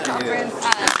conference.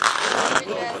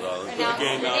 Announce the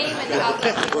name and the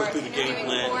outlet you are interviewing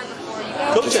for before you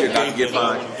go. Coach here not to get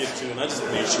fined. And I just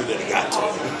made sure that I got to.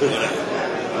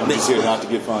 I'm just here not to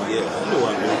get fined. Yeah, you know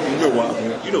what I'm doing. You know why I'm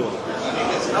here. You know what I'm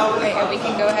doing. Great, and we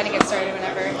can go ahead and get started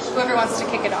whenever. Whoever wants to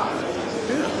kick it off.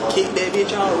 Kick that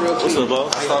bitch on real quick. What's up,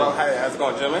 boss? Hey, how's it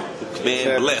going, Jimmy?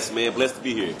 Man, blessed to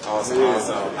be here. Awesome.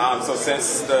 So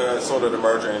since the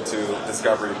merger into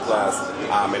Discovery Plus,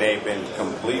 and they've been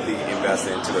completely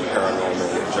invested into the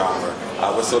paranormal genre,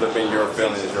 what's sort of been your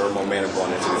feelings, your momentum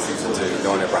going into the season 2,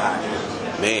 doing it behind you?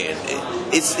 Man,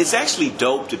 it's actually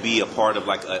dope to be a part of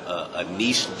like a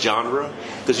niche genre,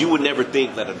 because you would never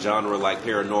think that a genre like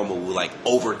paranormal would like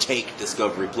overtake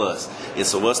Discovery Plus, and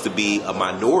so us to be a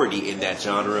minority in that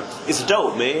genre, it's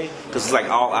dope, man, because it's like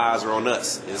all eyes are on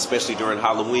us, and especially during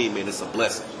Halloween, man, it's a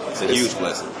blessing. It's a huge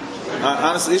blessing.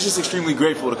 Honestly, it's just extremely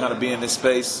grateful to kind of be in this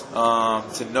space,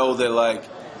 to know that like,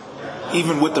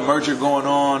 even with the merger going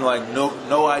on, like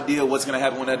no idea what's going to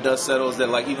happen when that dust settles, that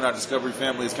like even our Discovery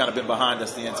family has kind of been behind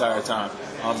us the entire time.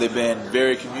 They've been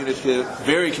very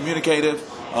communicative.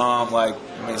 Like,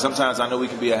 I mean, sometimes I know we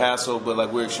can be a hassle, but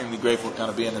like we're extremely grateful to kind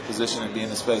of be in the position and be in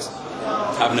the space.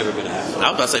 I've never been a hassle.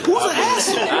 I was about to say, who's a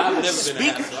hassle? I've never been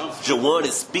a hassle. Jawan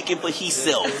is speaking for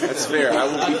himself. That's fair. I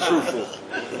will be truthful.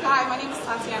 Hi, my name is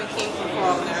Tatiana King from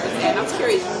Coral Nerves, and I'm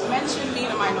curious, you mentioned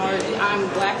being a minority. I'm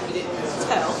black, you didn't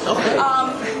tell. Okay.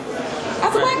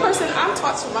 As a black person, I'm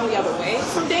taught to run the other way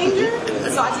from danger,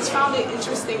 so I just found it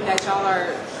interesting that y'all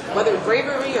are, whether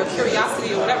bravery or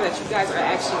curiosity or whatever, that you guys are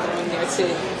actually going there to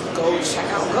go check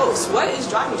out ghosts. What is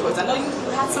driving you towards? I know you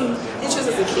had some interest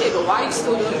as a kid, but why are you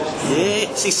still doing this?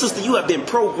 Yeah, see, sister, you have been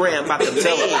programmed by the man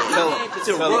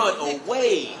to run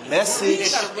away. Message. You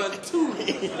gotta run to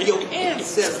your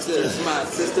ancestors, my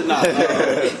sister. Nah,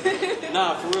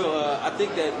 for real. I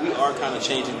think that we are kind of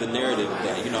changing the narrative of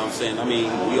that. You know what I'm saying? I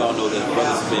mean, we all know that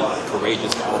brothers have been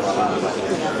courageous all our lives.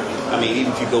 I mean,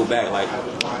 even if you go back, like,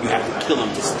 you have to kill them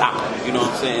to stop them. You know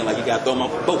what I'm saying? Like, you got to throw them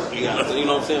off a boat. You know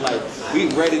what I'm saying? Like, we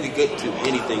ready to get to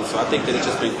anything. So I think that it's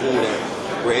just been cool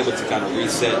that we're able to kind of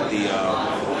reset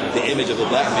the image of a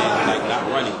black man, like not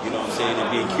running, you know what I'm saying, and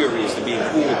being curious and being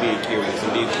cool with being curious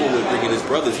and being cool with bringing his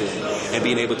brothers in and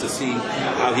being able to see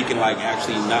how he can like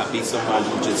actually not be somebody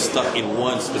who's just stuck in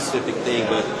one specific thing,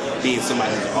 but being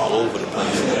somebody who's all over the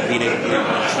place, being able to be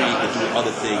intrigued and do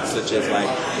other things such as like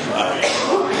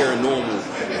paranormal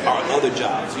or other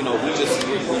jobs. You know, we're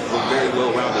very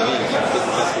well rounded in. I think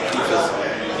that's what keeps us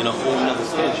in a whole nother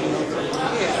stage, you know what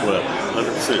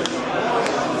I'm saying? Well, 100%.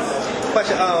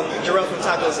 Question, Jarrell from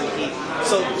Tacos and Heat.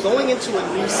 So going into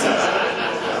a new season,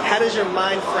 how does your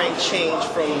mind frame change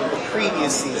from the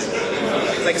previous season?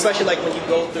 Like, especially like when you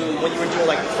go through, when you were doing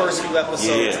like the first few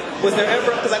episodes. Yeah. Was there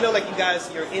ever, because I know like you guys,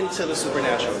 you're into the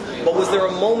supernatural, but was there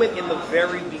a moment in the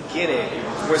very beginning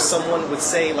where someone would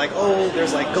say like, oh,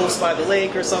 there's like ghosts by the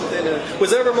lake or something? And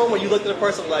was there ever a moment where you looked at a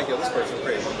person like, yo, this person's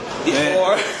crazy? Yeah.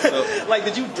 Or like,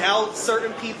 did you doubt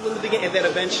certain people in the beginning and then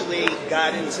eventually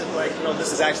got into like, you know,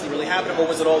 this is actually really happening, or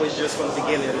was it always just from the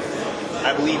beginning,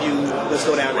 I believe you, let's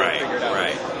go down there and figure it out?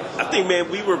 Right. I think, man,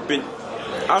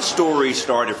 our story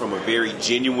started from a very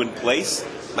genuine place.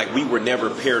 Like, we were never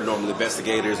paranormal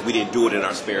investigators. We didn't do it in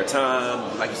our spare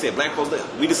time. Like you said, black folks,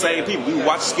 we the same people. We would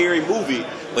watch a scary movie,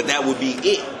 but that would be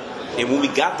it. And when we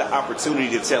got the opportunity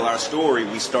to tell our story,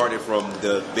 we started from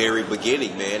the very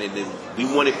beginning, man. And then we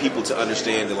wanted people to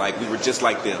understand that, like, we were just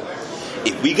like them.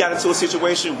 If we got into a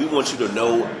situation, we want you to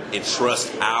know and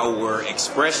trust our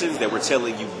expressions that we're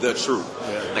telling you the truth.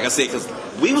 Yeah. Like I said, because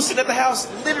we were sitting at the house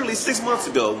literally 6 months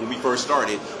ago when we first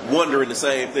started, wondering the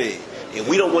same thing. And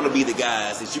we don't want to be the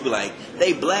guys that you be like,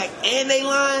 they black and they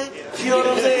lying. You know what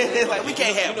I'm saying? Like, we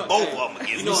can't have both of them.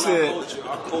 You know,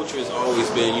 our culture has always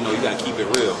been, you know, you got to keep it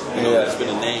real. You know, that's been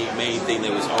the main thing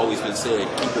that was always been said.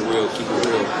 Keep it real, keep it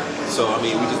real. So, I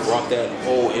mean, we just brought that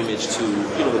whole image to,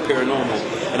 you know, the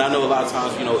paranormal. And I know a lot of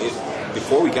times, you know,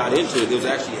 before we got into it, there was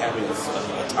actually having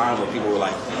a time where people were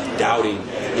like doubting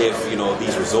if, you know,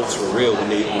 these results were real when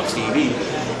they on TV.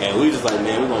 And we just like,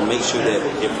 man, we're going to make sure that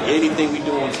if anything we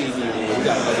do on TV, man, we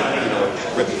got other, you know,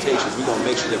 reputations, we're going to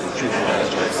make sure that we're truthful on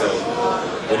that joint. So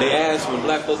when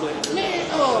black folks like, man,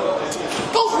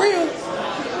 ghost real.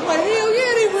 I'm like, hell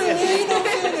yeah, they real, man. You know what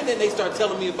I'm saying? And then they start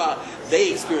telling me about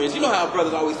their experience. You know how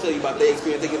brothers always tell you about their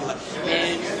experience. They get like,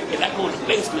 man, if I go in the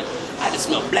basement, I just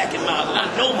smell black in my, and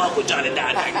I know my Uncle Johnny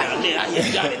died back down there. I hear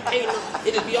Johnny Taylor.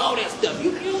 It just be all that stuff.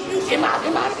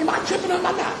 Am I tripping or am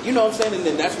I not? You know what I'm saying? And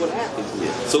then that's what happens.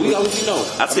 Yeah. So we always, you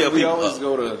know. I tell people, we always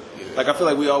go to, like, I feel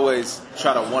like we always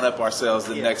try to one-up ourselves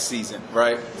the next season,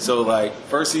 right? So, like,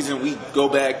 first season, we go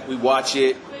back, we watch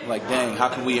it, like, dang, how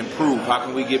can we improve? How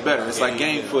can we get better? It's like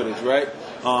game footage, right?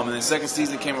 And then second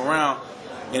season came around,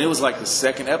 and it was like the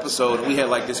second episode, and we had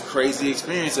like this crazy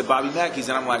experience at Bobby Mackey's,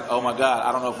 and I'm like, oh my God,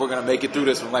 I don't know if we're gonna make it through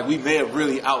this one. Like, we may have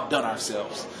really outdone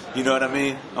ourselves. You know what I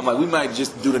mean? I'm like, we might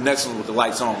just do the next one with the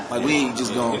lights on. Like, we ain't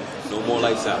just going. No more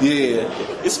lights out. Yeah.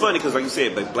 It's funny because, like you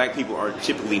said, but black people are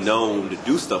typically known to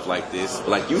do stuff like this. But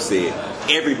like you said,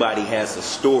 everybody has a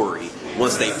story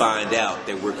once they find out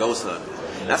that we're ghost hunting.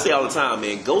 And I say all the time,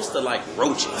 man, ghosts are like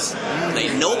roaches.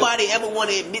 Like, nobody ever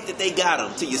want to admit that they got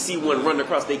them till you see one running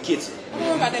across their kitchen.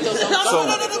 So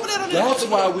that's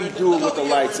why we do it with the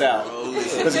lights out.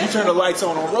 Because if you turn the lights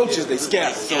on roaches, they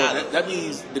scatter. So that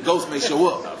means the ghost may show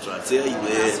up. I'm trying to tell you,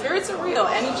 man. Spirits are real.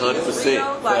 Energy 100%. is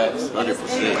real. Like, Facts.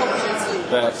 100%.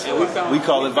 Facts. And we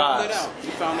call it vibes. We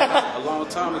found that out a long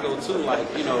time ago too. Like,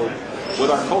 you know, with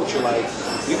our culture, like,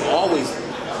 we've always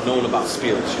known about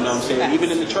spirits. You know what I'm saying?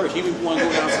 Even in the church, even if you want to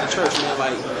go down to the church, man,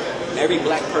 like, every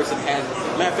black person has.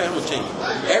 Matter of fact, I'm gonna change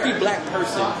it. Every black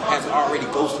person has already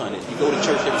ghost hunted. You go to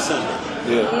church every Sunday.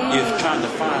 Yeah. You're trying to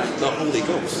find the Holy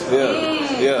Ghost.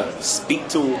 Yeah. Speak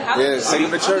to them. Yeah. Take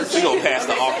them to church. We gonna pass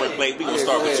the offering plate. We gonna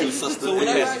start with you, sister. So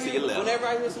whenever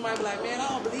I hear somebody be like, man, I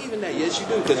don't believe in that. Yes, you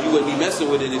do, because you wouldn't be messing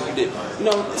with it if you did. You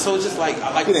know, so it's just like,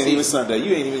 I like It to ain't see. even Sunday.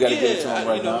 You ain't even got to get it to them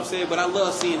right you know now. what I'm saying? But I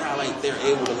love seeing how, like, they're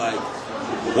able to, like,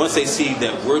 once they see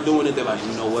that we're doing it, they're like,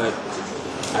 you know what?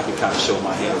 I can kind of show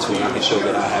my hand to it. I can show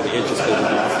that I have an interest because, you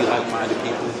know, I feel like-minded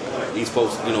people. These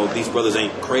folks, you know, these brothers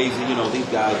ain't crazy. You know, these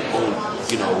guys own,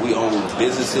 you know, we own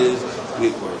businesses.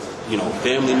 We're, you know,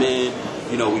 family men.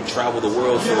 You know, we travel the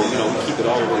world, so, you know, we keep it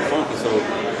all the way funky. So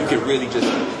you can really just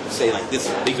say, like, these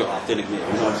are authentic men.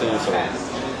 You know what I'm saying? So,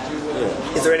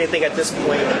 yeah. Is there anything at this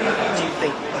point, do you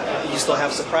think you still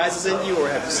have surprises in you, or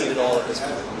have you seen it all at this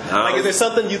point? Like, is there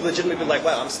something you legitimately be like,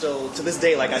 wow, I'm still, to this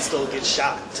day, like, I still get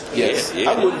shocked? Yes.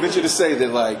 Yeah. I would venture to say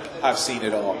that, like, I've seen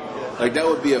it all. Like, that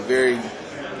would be a very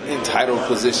entitled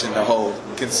position to hold,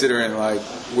 considering, like,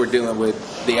 we're dealing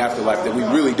with the afterlife that we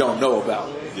really don't know about.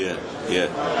 Yeah.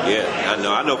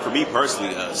 I know for me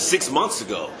personally, 6 months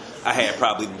ago, I had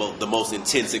probably the most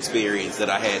intense experience that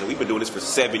I had. And we've been doing this for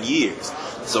 7 years.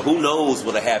 So who knows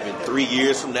what'll happen 3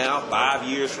 years from now, 5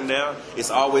 years from now. It's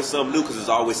always something new because it's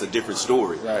always a different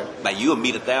story. Right. Like, you'll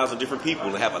meet 1,000 different people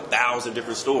and have 1,000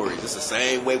 different stories. It's the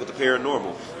same way with the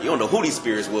paranormal. You don't know who these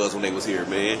spirits was when they was here,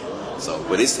 man. So,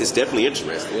 but it's definitely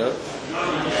interesting. Yep.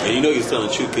 And you know you're telling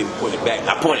the truth, can you point it back?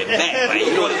 I pointed back, man.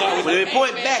 You know what it's always when they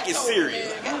point back, it's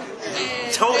serious.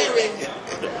 Totally.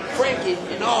 Frankie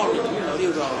and all of them, you know, they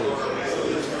was all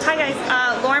there. Hi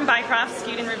guys, Lauren Bycroft,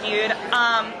 Skewed and Reviewed.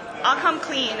 I'll come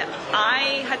clean.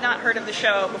 I had not heard of the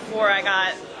show before I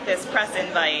got this press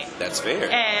invite. That's fair.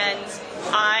 And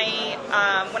I,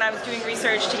 when I was doing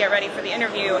research to get ready for the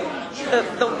interview,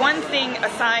 the one thing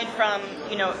aside from,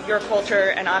 you know, your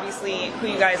culture and obviously who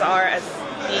you guys are as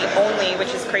the only,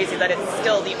 which is crazy that it's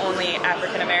still the only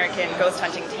African American ghost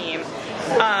hunting team.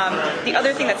 The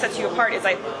other thing that sets you apart is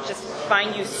I just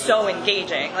find you so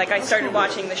engaging. Like, I started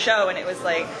watching the show and it was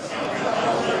like,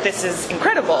 this is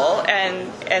incredible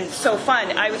and so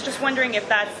fun. I was just wondering if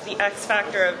that's the X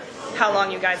factor of how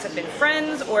long you guys have been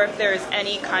friends, or if there's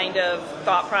any kind of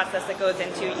thought process that goes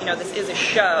into, you know, this is a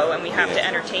show and we have to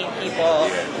entertain people,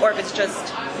 or if it's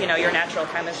just, you know, your natural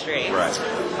chemistry. Right.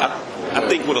 I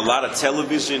think with a lot of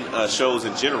television shows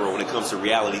in general, when it comes to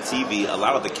reality TV, a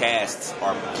lot of the casts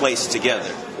are placed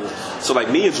together. So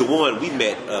like me and Jawan, we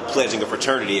met pledging a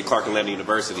fraternity at Clark Atlanta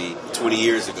University 20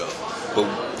 years ago. But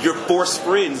you're forced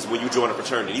friends when you join a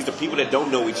fraternity. These are people that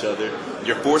don't know each other.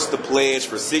 You're forced to pledge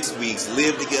for 6 weeks,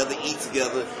 live together, eat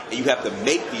together, and you have to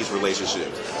make these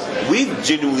relationships. We've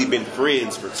genuinely been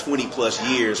friends for 20 plus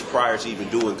years prior to even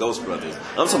doing Ghost Brothers.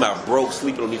 I'm talking about broke,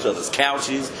 sleeping on each other's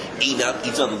couches, eating out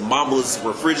each other's mama's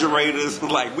refrigerators.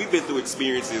 Like, we've been through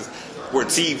experiences where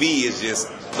TV is just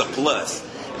the plus.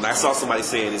 And I saw somebody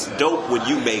saying it's dope when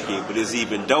you make it, but it's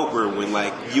even doper when,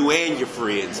 like, you and your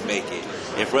friends make it.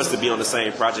 And for us to be on the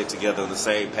same project together, on the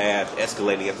same path,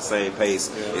 escalating at the same pace,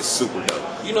 is super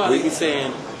dope. You know how they be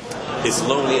saying it's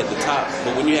lonely at the top,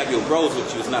 but when you have your bros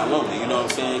with you, it's not lonely. You know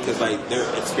what I'm saying? Because, like, they're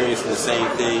experiencing the same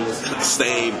things.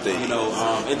 Same thing. You know,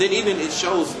 and then even it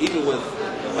shows, even with,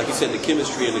 like you said, the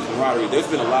chemistry and the camaraderie, there's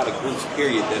been a lot of groups,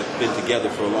 period, that have been together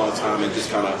for a long time and just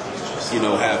kind of, you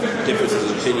know, have differences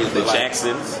of opinions. The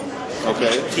Jacksons.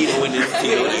 Okay. Tito and them.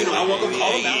 Tito, you know, I want to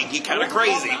call them out. You get kind of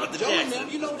crazy with the Joe and Jacksons. them,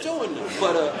 you know, Joe and them.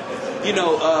 But, you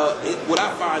know, what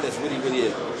I find that's really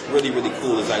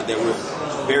cool is, like, that we're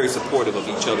very supportive of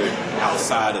each other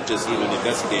outside of just even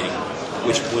investigating.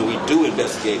 Which, when we do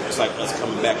investigate, it's like us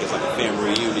coming back as like a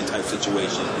family reunion type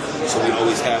situation. So we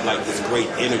always have, like, this great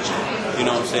energy. You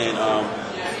know what I'm saying?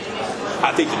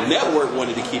 I think the network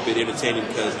wanted to keep it entertaining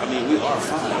because I mean we are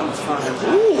fine. I'm fine.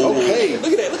 Okay.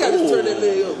 Look at that. Look how I just turned that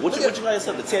leg up. What you like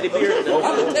yourself, the teddy bear? I'm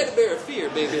the teddy bear of fear,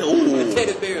 baby. The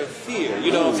teddy bear of fear.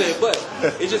 You know what I'm saying? But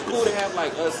it's just cool to have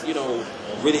like us, you know,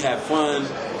 really have fun.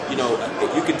 You know,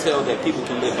 you can tell that people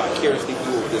can live vicariously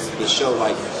through this show.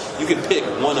 Like, you can pick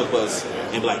one of us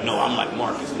and be like, no, I'm like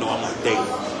Marcus. No, I'm like David.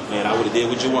 Man, I would have did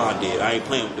what Juwan did. I ain't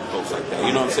playing with the folks like that.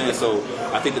 You know what I'm saying? So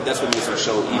I think that's what makes our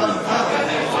show even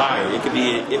fire. It could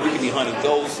be hunting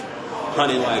ghosts,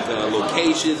 hunting like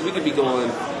locations. We could be going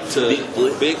to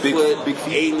Bigfoot, big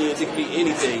aliens. It could be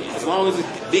anything as long as it's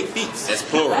big feet. That's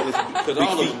plural. Because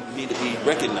all of them need to be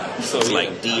recognized. So yeah.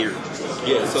 Like deer.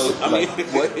 Yeah. So I mean,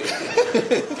 what?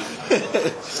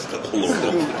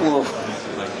 Plural.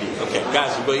 Okay,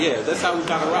 gotcha. But yeah, that's how we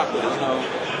kind of rock with it. You know,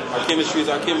 our chemistry is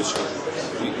our chemistry.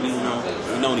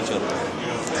 We've known each other.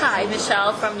 Hi,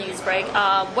 Michelle from Newsbreak.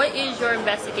 What is your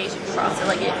investigation process?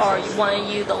 Like, are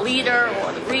you the leader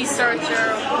or the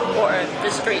researcher or the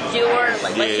straight doer?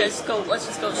 Like, let's just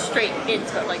go straight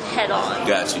into it, like head on.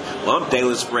 Got you. Well, I'm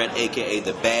Dalen Sprint, aka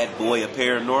the bad boy of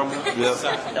paranormal.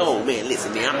 Yep. Oh man,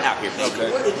 listen, man, I'm out here,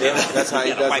 baby. Okay. That's how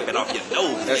he does wipe it off your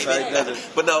nose. That's baby. how he does it.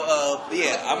 But no,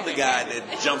 yeah, I'm the guy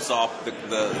that jumps off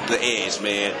the edge,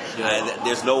 man.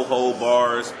 There's no hold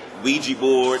bars, Ouija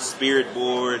boards, spirit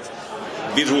boards,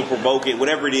 visual provoking,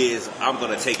 whatever it is, I'm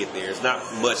gonna take it there. It's not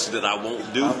much that I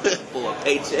won't do for a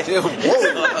paycheck. Whoa,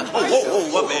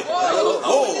 my bad.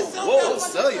 Whoa,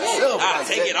 sell yourself. I'll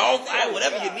take it off,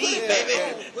 whatever you need, baby.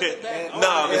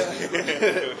 No,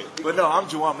 but no, I'm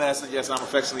Juwan Masson. Yes, I'm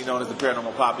affectionately known as the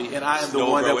Paranormal Poppy, and I am the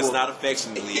one that will. It's not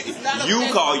affectionately.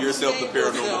 You call yourself the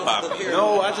Paranormal Poppy.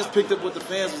 No, I just picked up what the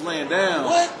fans was laying down.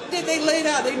 What did they lay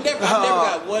down? I never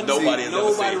got one. Nobody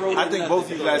wrote. I think both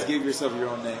of you guys gave yourself your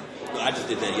own name. I just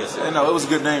did that yesterday. No, it was a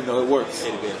good name though. It works.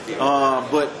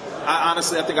 But I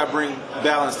think I bring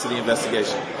balance to the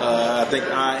investigation. I think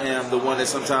I am the one that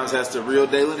sometimes has to reel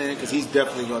Dalen in because he's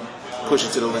definitely going to push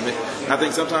it to the limit. And I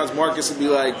think sometimes Marcus will be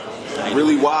like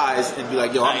really wise and be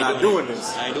like, "Yo, I'm not doing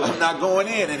this. I'm not going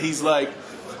in." And he's like,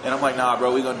 and I'm like, "Nah,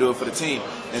 bro, we're gonna do it for the team."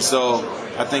 And so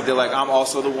I think that like I'm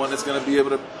also the one that's going to be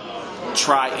able to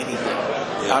try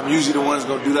anything. I'm usually the one that's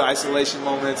going to do the isolation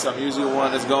moments. I'm usually the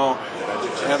one that's going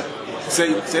to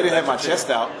say they didn't have my chest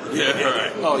out. Yeah,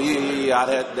 right. Oh yeah, I'd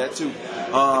had that too.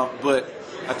 But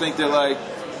I think that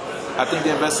I think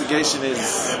the investigation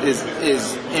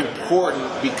is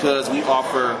important because we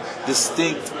offer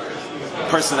distinct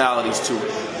personalities to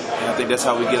it. And I think that's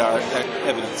how we get our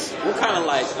evidence. We're kind of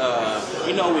like,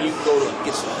 when you go to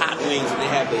get some hot wings and they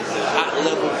have the hot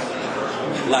level,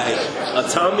 like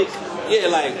Atomic. Yeah,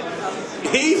 like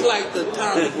he's like the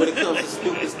tonic when it comes to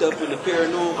stupid stuff in the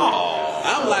paranormal.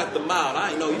 I'm like the mild.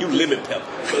 I ain't know you lemon pepper.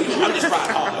 I'm just fried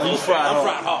hard. I'm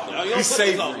fried hard. He's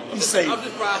savory. I'm just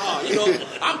fried hard. You know,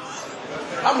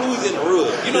 I'm Louisiana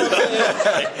Rud. You know what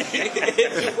I'm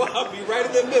saying? I'll be right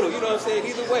in the middle. You know what I'm saying?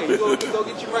 Either way, we go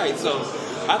get you right. So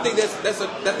I think that's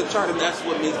the chart, and that's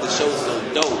what makes the show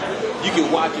so dope. You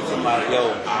can watch it from like,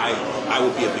 yo, I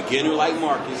would be a beginner like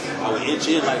Marcus, I would inch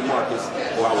in like Marcus,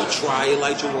 or I would try it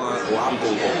like Juwan, or I'm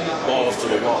going to go balls to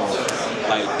the wall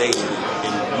like David,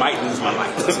 and might lose my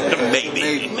life.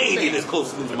 maybe this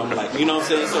close to losing my life. You know what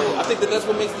I'm saying? So I think that's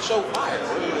what makes the show fire.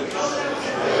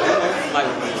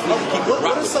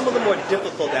 What are some of the more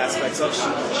difficult aspects of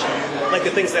shooting the show? Like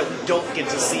the things that we don't get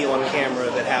to see on camera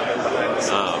that happen behind the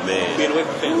scenes? Oh, man. Being away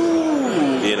from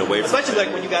family. Being away from especially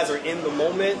like when you guys are in the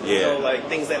moment, yeah. You know, like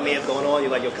things that may have gone on,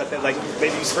 you'll cut that, like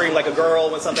maybe you scream like a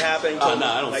girl when something happens. I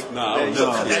don't.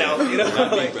 Cut That out, you know?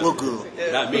 We're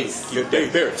good. Not me. You're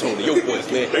Dave Baritone, your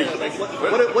voice, man.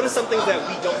 What are some things that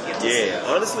we don't get to see? Yeah,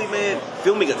 honestly, man,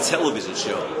 filming a television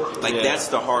show, that's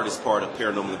the hardest part of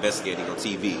paranormal investigating on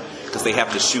TV, because they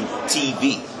have to shoot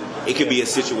TV. It could be a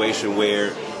situation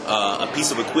where a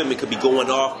piece of equipment could be going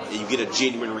off and you get a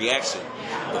genuine reaction.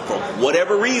 But for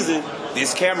whatever reason,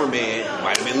 this cameraman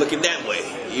might have been looking that way.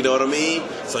 You know what I mean?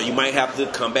 So you might have to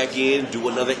come back in, do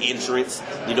another entrance,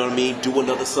 you know what I mean? Do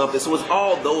another something. So it's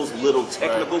all those little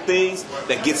technical things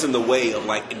that gets in the way of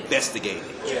like investigating.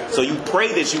 So you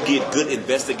pray that you get good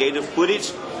investigative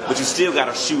footage, but you still got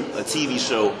to shoot a TV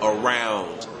show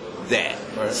around that.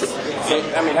 So,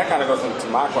 I mean, that kind of goes into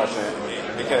my question,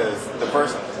 because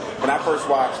when I first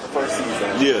watched the first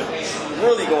season,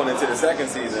 really going into the second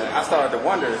season, I started to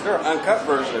wonder, is there an uncut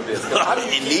version of this? How do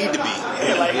you need to be.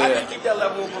 How do you keep that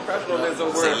level of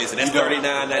professionalism? Say, listen, that's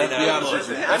 $39.99.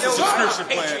 That's a subscription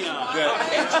plan.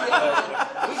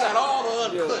 We got all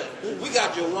the cut. We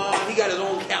got Jawan, he got his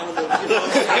own calendar, you know what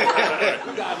I'm saying?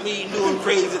 We got me doing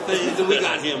crazy things, and we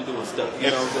got him doing stuff, you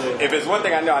know what I'm saying? If it's one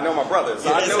thing I know my brother.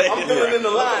 So I know I'm filling in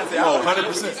the lines. Oh,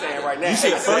 100%. Saying right now. You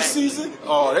say first season?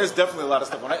 Oh, there's definitely a lot of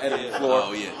stuff on that editing floor.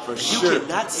 Oh, yeah. For You sure.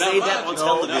 cannot say that on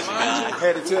television, guys.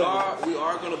 Had to tell We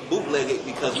are going to bootleg it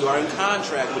because we are in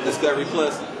contract with Discovery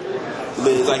Plus.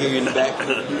 Liz, I hear you in the back.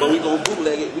 But we going to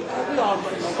bootleg it. We all know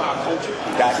about our culture.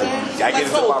 Gotcha. I get it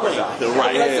to barbershop.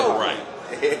 Right, Right.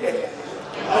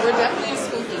 Well, we're definitely in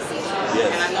spooky season.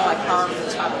 Yes. And I know like horror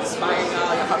movies try to inspire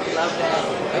y'all. Y'all probably love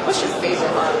that. Like, what's your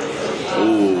favorite horror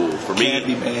movie? Ooh, for me.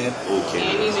 Candyman. Okay.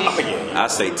 Candyman. I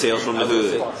say Tales from the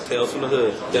Hood. Tales from the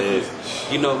Hood.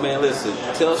 Definitely. You know, man, listen.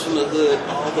 Tales from the Hood,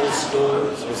 all those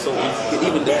stories were so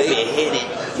even the day headed.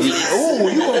 Oh,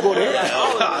 you gonna go there?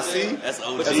 See? That's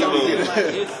OG But that's how we movie. did it. Like,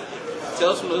 it's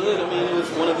Tales from the Hood, I mean, it was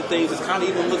one of the things that kind of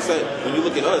even looks at, when you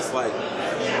look at us, like,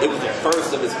 it was the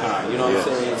first of its kind, you know what I'm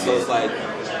saying? So it's like,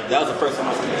 that was the first time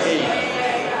I was like, hey,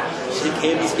 shit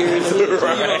can be scary in the hood, you know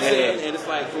what I'm saying? And it's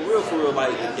like, for real,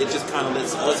 like, it just kind of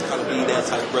lets us kind of be that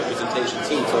type of representation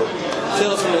too. So,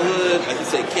 Tales from the Hood, like you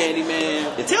said,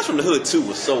 Candyman. And Tales from the Hood 2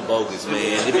 was so bogus,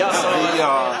 man. If y'all saw it,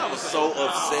 I was so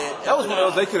upset. That was one of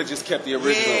those, they could have just kept the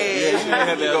original. Yeah, you didn't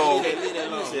have to go. Leave that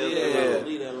alone.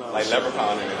 Leave that alone. Like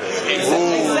Leprechaun in the hood.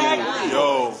 Exactly.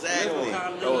 Yo. Exactly.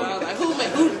 Like,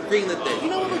 who greenlit that? You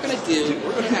know what we're gonna do?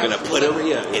 We're gonna have Put him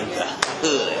in the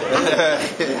hood.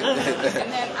 And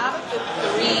then out of the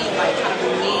three, like, kind of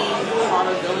main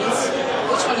horror villains,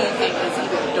 which one do you think is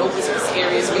either dopest or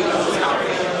scariest, maybe most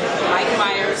powerful? Mike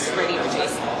Myers, Freddy, or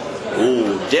Jason?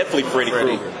 Ooh, definitely Freddy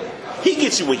Krueger. He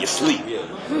gets you when you sleep.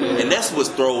 And that's what's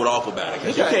throwing off about it.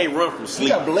 Because you can't run from He sleep.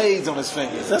 got blades on his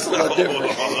fingers. That's a little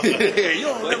different. You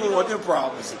don't never want them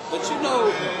problems. But you know,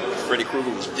 Freddy Krueger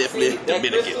was definitely that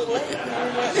Dominican.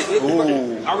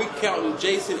 Crystal, are we counting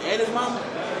Jason and his mama?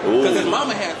 Because his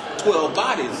mama had 12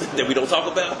 bodies. That we don't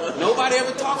talk about? Nobody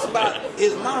ever talks about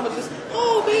his mama. Just,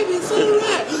 oh baby, it's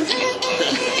alright.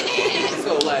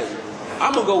 So like,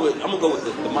 I'm gonna go with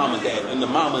the mom and dad and the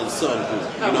mama and son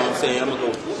group. You know what I'm saying? I'm gonna go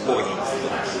with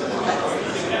Voorhees.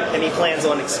 Any plans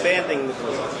on expanding the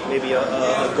group? Maybe a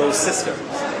ghost sister?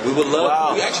 We would love.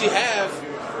 Wow. We actually have.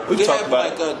 We We talked have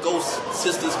about like ghost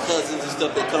sisters, cousins, and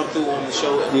stuff that come through on the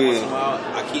show every once in a while.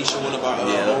 Akeisha, one of our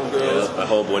homegirls. A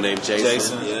homeboy named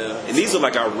Jason. Yeah. And these are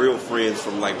like our real friends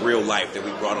from like real life that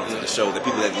we brought onto the show. The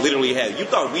people that literally had. You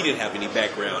thought we didn't have any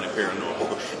background in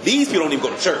paranormal. These people don't even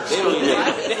go to church. They don't even.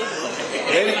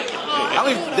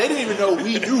 They didn't even know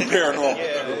we do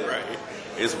paranormal. Right.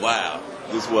 It's wild.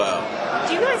 It's wild.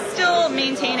 Do you guys still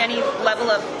maintain any level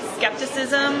of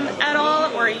skepticism at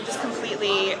all, or are you just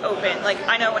completely open? Like,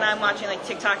 I know when I'm watching like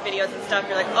TikTok videos and stuff,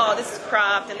 you're like, oh, this is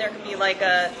cropped, and there could be like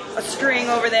a string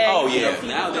over there. Oh, You yeah. don't see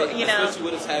Now people, that, you know.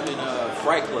 especially with us having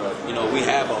Fright Club, you know, we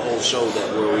have a whole show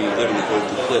that where we literally go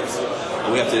through clips,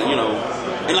 and we have to, you know,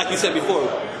 and like you said before,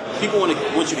 people want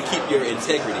you to keep your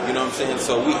integrity, you know what I'm saying?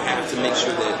 So we have to make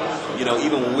sure that, you know,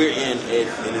 even when we're in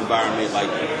an environment like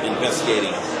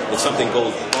investigating, if something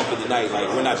goes bump in the night, like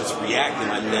we're not just reacting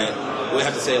like that. We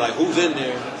have to say like who's in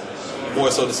there,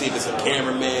 more so to see if it's a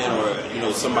cameraman or, you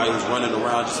know, somebody who's running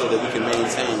around, just so that we can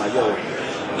maintain like, yo,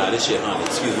 nah, this shit haunted.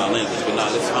 Excuse my language, but nah,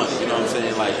 this haunted. You know what I'm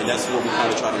saying? Like, and that's what we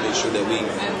kind of try to make sure that we,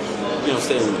 you know,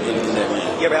 stay in that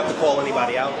lane. You ever have to call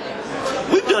anybody out?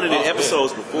 We've done it in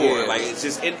episodes before. Yeah. Like, it's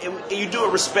just, and you do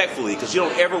it respectfully because you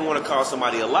don't ever want to call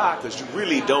somebody a lie because you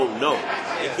really don't know.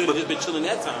 It could have just been chilling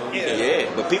that time. Yeah,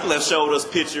 but people have showed us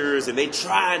pictures and they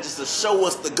trying just to show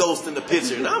us the ghost in the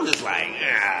picture, and I'm just like,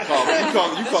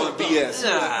 You call it BS.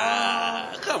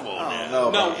 come on now.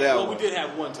 No, No, that well, one. we did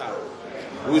have one time.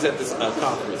 We was at this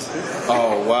conference.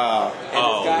 Oh wow. And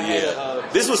Oh this guy yeah,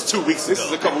 had this was 2 weeks ago. This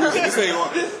is a couple weeks. This ain't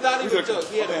on. This is not even a joke.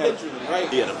 He had a pendulum, right?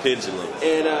 He had a pendulum.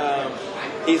 And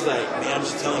he's like, man, I'm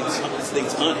just telling you, this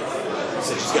thing's haunted. He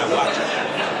said, you just gotta watch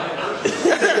it.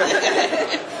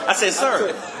 I said,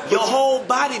 sir, your whole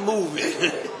body moving.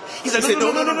 He's like,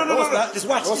 no. Just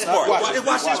watch this part. Watch this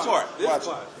part.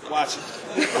 Watch it.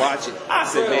 Watch it. I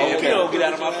said, man, Okay. you don't get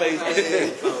out of my face.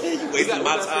 You wasting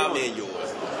my time and yours.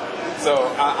 So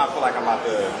I feel like I'm about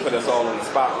to put us all on the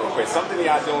spot real quick. Something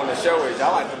y'all do on the show is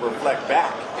y'all like to reflect back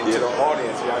into the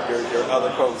audience. Y'all, your other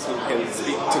folks who can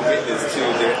speak to witness to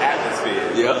their atmosphere.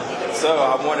 Yeah. So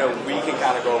I wonder we can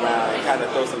kind of go around and kind of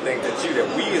throw some things at you that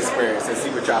we experienced and see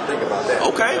what y'all think about that.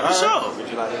 Okay, for sure. Would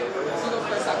you like to?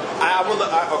 I would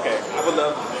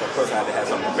love. Of course, I had to have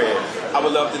something prepared. I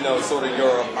would love to know sort of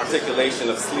your articulation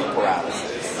of sleep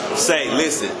paralysis. Say,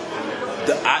 listen.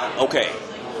 Okay.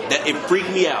 that it freaked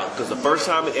me out because the first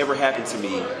time it ever happened to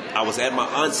me, I was at my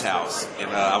aunt's house and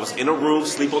I was in a room,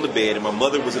 sleep on the bed, and my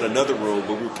mother was in another room,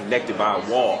 but we were connected by a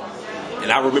wall.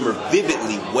 And I remember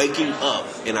vividly waking up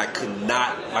and I could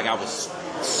not, like I was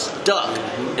stuck,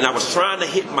 and I was trying to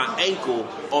hit my ankle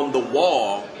on the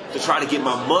wall to try to get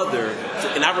my mother.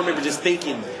 And I remember just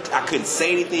thinking I couldn't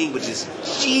say anything, but just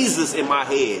Jesus in my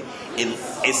head. And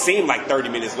it seemed like 30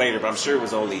 minutes later, but I'm sure it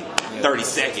was only 30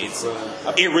 seconds.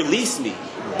 It released me.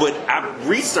 But I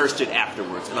researched it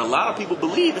afterwards, and a lot of people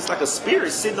believe it's like a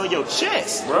spirit sitting on your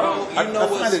chest, bro. I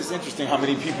find it's interesting how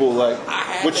many people like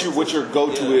what your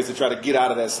go-to is to try to get out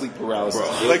of that sleep paralysis.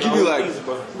 Bro. Like you be like,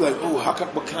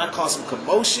 oh, can I cause some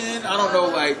commotion? I don't know,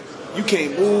 like you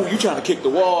can't move, you trying to kick the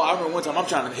wall. I remember one time I'm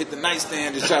trying to hit the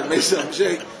nightstand, just trying to make something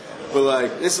shake. But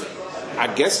like I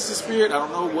guess it's a spirit. I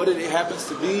don't know what it happens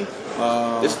to be.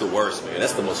 It's the worst, man.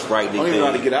 That's the most frightening I don't even thing.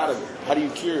 know how to get out of it. How do you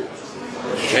cure it?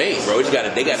 Hey, bro, they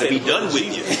got to be done with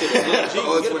you.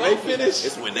 Oh, it's when they finish?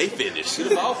 It's when they finish. Get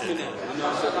them off in there. You know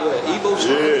what I'm saying? Evo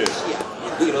shit.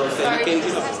 You know what I'm saying? Sorry, You can't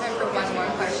we get have them. time for one more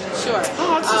question. Sure.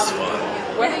 Oh, it's just fun.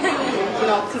 What do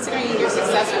considering your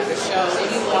success with the show, what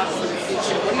do you want for the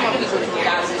future? What do you want people to get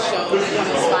out of the show? What do you want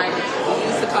to inspire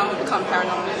youth to come and become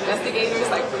paranormal investigators?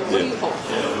 Like, what do you hope?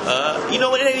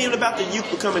 It ain't even about the youth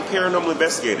becoming paranormal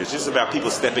investigators. It's just about people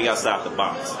stepping outside the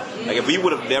box. Like, if we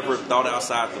would have never thought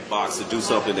outside the box to do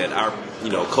something that our,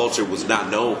 culture was not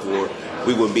known for,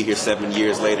 we wouldn't be here 7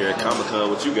 years later at Comic-Con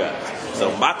with you guys.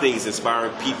 So my thing is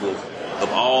inspiring people of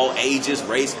all ages,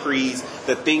 race, creeds,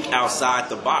 to think outside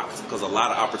the box, because a lot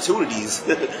of opportunities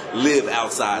live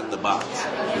outside the box.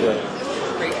 Yeah.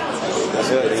 That's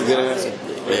a good answer.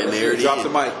 And there it is. Drop the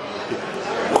mic.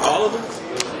 All of them?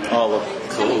 All of them.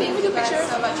 Cool.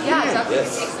 Yeah, definitely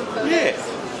take some photos. Yeah.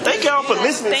 Thank y'all for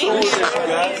listening to us, guys.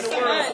 Thank you so much.